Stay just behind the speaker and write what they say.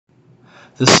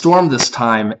The storm this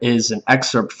time is an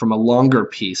excerpt from a longer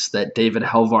piece that David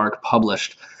Helvarg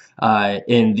published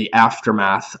in the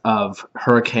aftermath of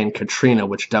Hurricane Katrina,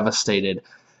 which devastated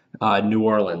New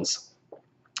Orleans.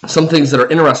 Some things that are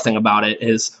interesting about it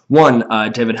is, one,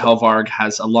 David Helvarg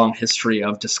has a long history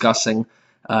of discussing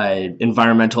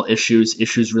environmental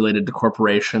issues related to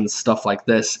corporations, stuff like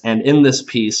this. And in this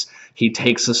piece, he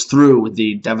takes us through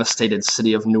the devastated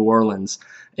city of New Orleans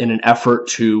in an effort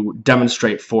to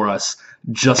demonstrate for us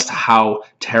just how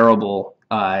terrible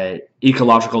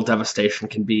ecological devastation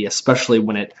can be, especially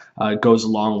when it goes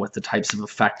along with the types of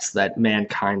effects that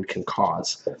mankind can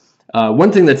cause.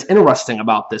 One thing that's interesting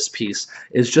about this piece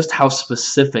is just how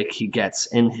specific he gets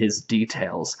in his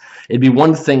details. It'd be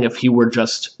one thing if he were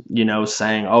just,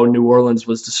 saying, oh, New Orleans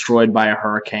was destroyed by a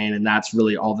hurricane and that's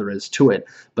really all there is to it.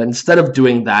 But instead of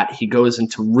doing that, he goes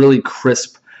into really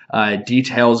crisp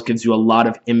details, gives you a lot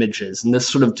of images. And this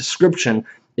sort of description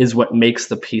is what makes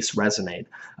the piece resonate.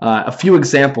 A few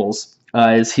examples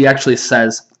is he actually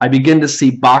says, I begin to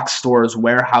see box stores,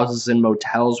 warehouses, and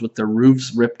motels with their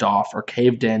roofs ripped off or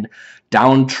caved in,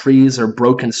 downed trees or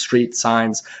broken street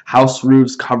signs, house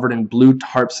roofs covered in blue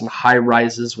tarps and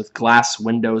high-rises with glass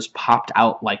windows popped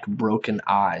out like broken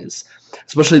eyes.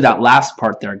 Especially that last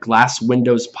part there, glass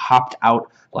windows popped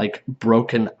out like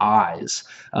broken eyes.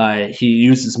 He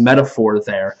uses metaphor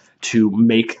there to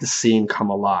make the scene come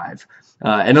alive.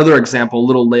 Another example a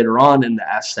little later on in the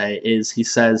essay is he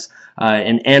says,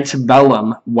 an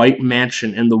antebellum white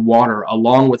mansion in the water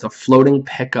along with a floating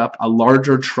pickup, a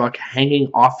larger truck hanging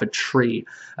off a tree,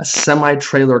 a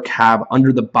semi-trailer cab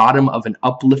under the bottom of an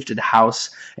uplifted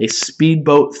house, a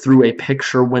speedboat through a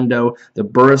picture window, the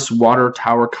Burris water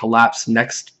tower collapsed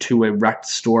next to a wrecked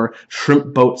store,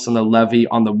 shrimp boats on the levee,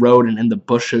 on the road and in the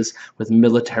bushes with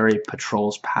military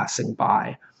patrols passing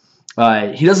by.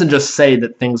 He doesn't just say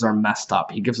that things are messed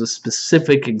up. He gives us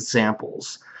specific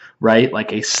examples, right?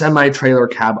 Like a semi-trailer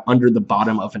cab under the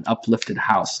bottom of an uplifted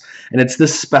house. And it's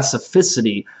this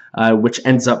specificity which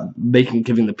ends up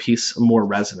giving the piece more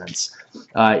resonance.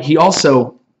 He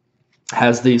also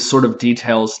has these sort of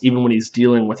details even when he's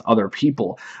dealing with other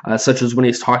people, such as when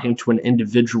he's talking to an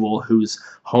individual whose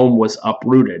home was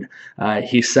uprooted.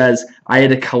 He says, I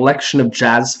had a collection of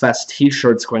Jazz Fest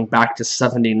t-shirts going back to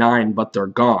 '79, but they're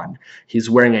gone. He's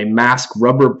wearing a mask,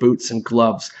 rubber boots, and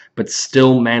gloves, but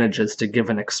still manages to give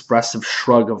an expressive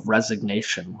shrug of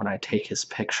resignation when I take his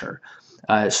picture.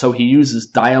 So he uses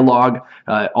dialogue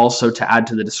also to add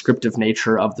to the descriptive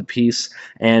nature of the piece,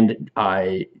 and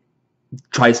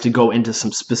tries to go into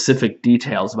some specific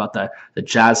details about the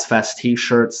Jazz Fest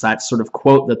t-shirts. That sort of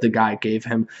quote that the guy gave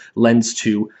him lends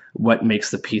to what makes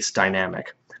the piece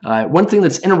dynamic. One thing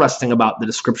that's interesting about the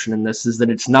description in this is that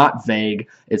it's not vague,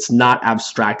 it's not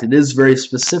abstract, it is very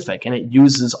specific, and it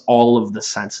uses all of the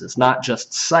senses, not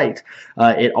just sight.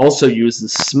 It also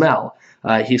uses smell.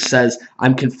 He says,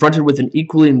 I'm confronted with an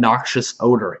equally noxious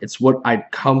odor. It's what I'd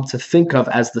come to think of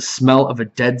as the smell of a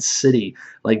dead city,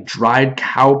 like dried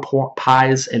cow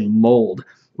pies and mold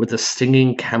with a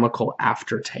stinging chemical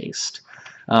aftertaste.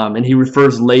 And he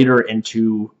refers later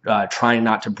into trying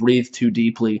not to breathe too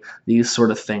deeply, these sort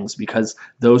of things, because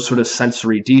those sort of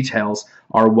sensory details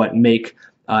are what make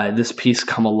this piece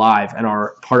come alive and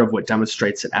are part of what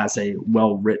demonstrates it as a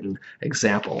well-written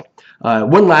example.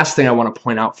 One last thing I want to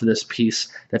point out for this piece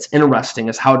that's interesting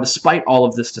is how, despite all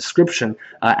of this description,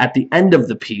 at the end of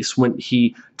the piece, when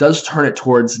he does turn it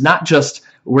towards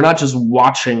we're not just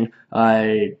watching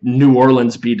New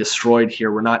Orleans be destroyed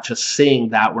here. We're not just seeing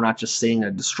that. We're not just seeing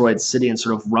a destroyed city and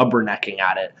sort of rubbernecking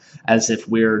at it as if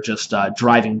we're just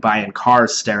driving by in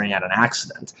cars staring at an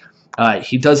accident.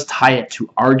 He does tie it to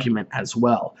argument as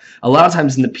well. A lot of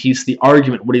times in the piece, the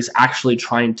argument, what he's actually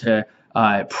trying to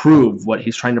prove, what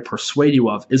he's trying to persuade you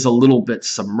of, is a little bit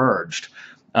submerged.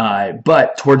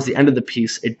 But towards the end of the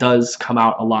piece, it does come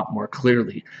out a lot more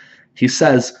clearly. He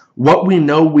says, what we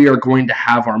know we are going to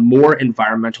have are more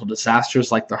environmental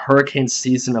disasters like the hurricane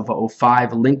season of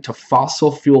 '05 linked to fossil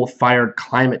fuel-fired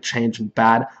climate change and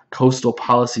bad coastal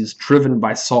policies driven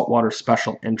by saltwater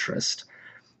special interest.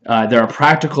 There are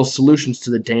practical solutions to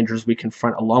the dangers we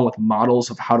confront along with models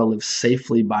of how to live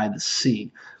safely by the sea.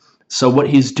 So what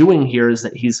he's doing here is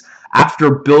that he's,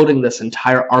 after building this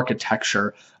entire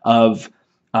architecture of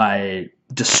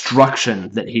destruction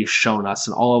that he's shown us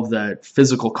and all of the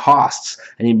physical costs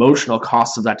and emotional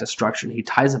costs of that destruction, he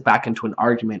ties it back into an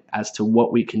argument as to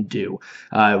what we can do.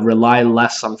 Rely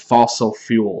less on fossil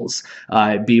fuels,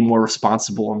 be more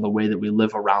responsible in the way that we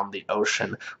live around the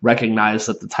ocean, recognize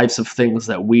that the types of things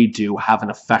that we do have an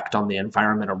effect on the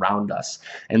environment around us.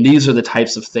 And these are the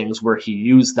types of things where he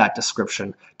used that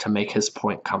description to make his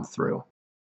point come through.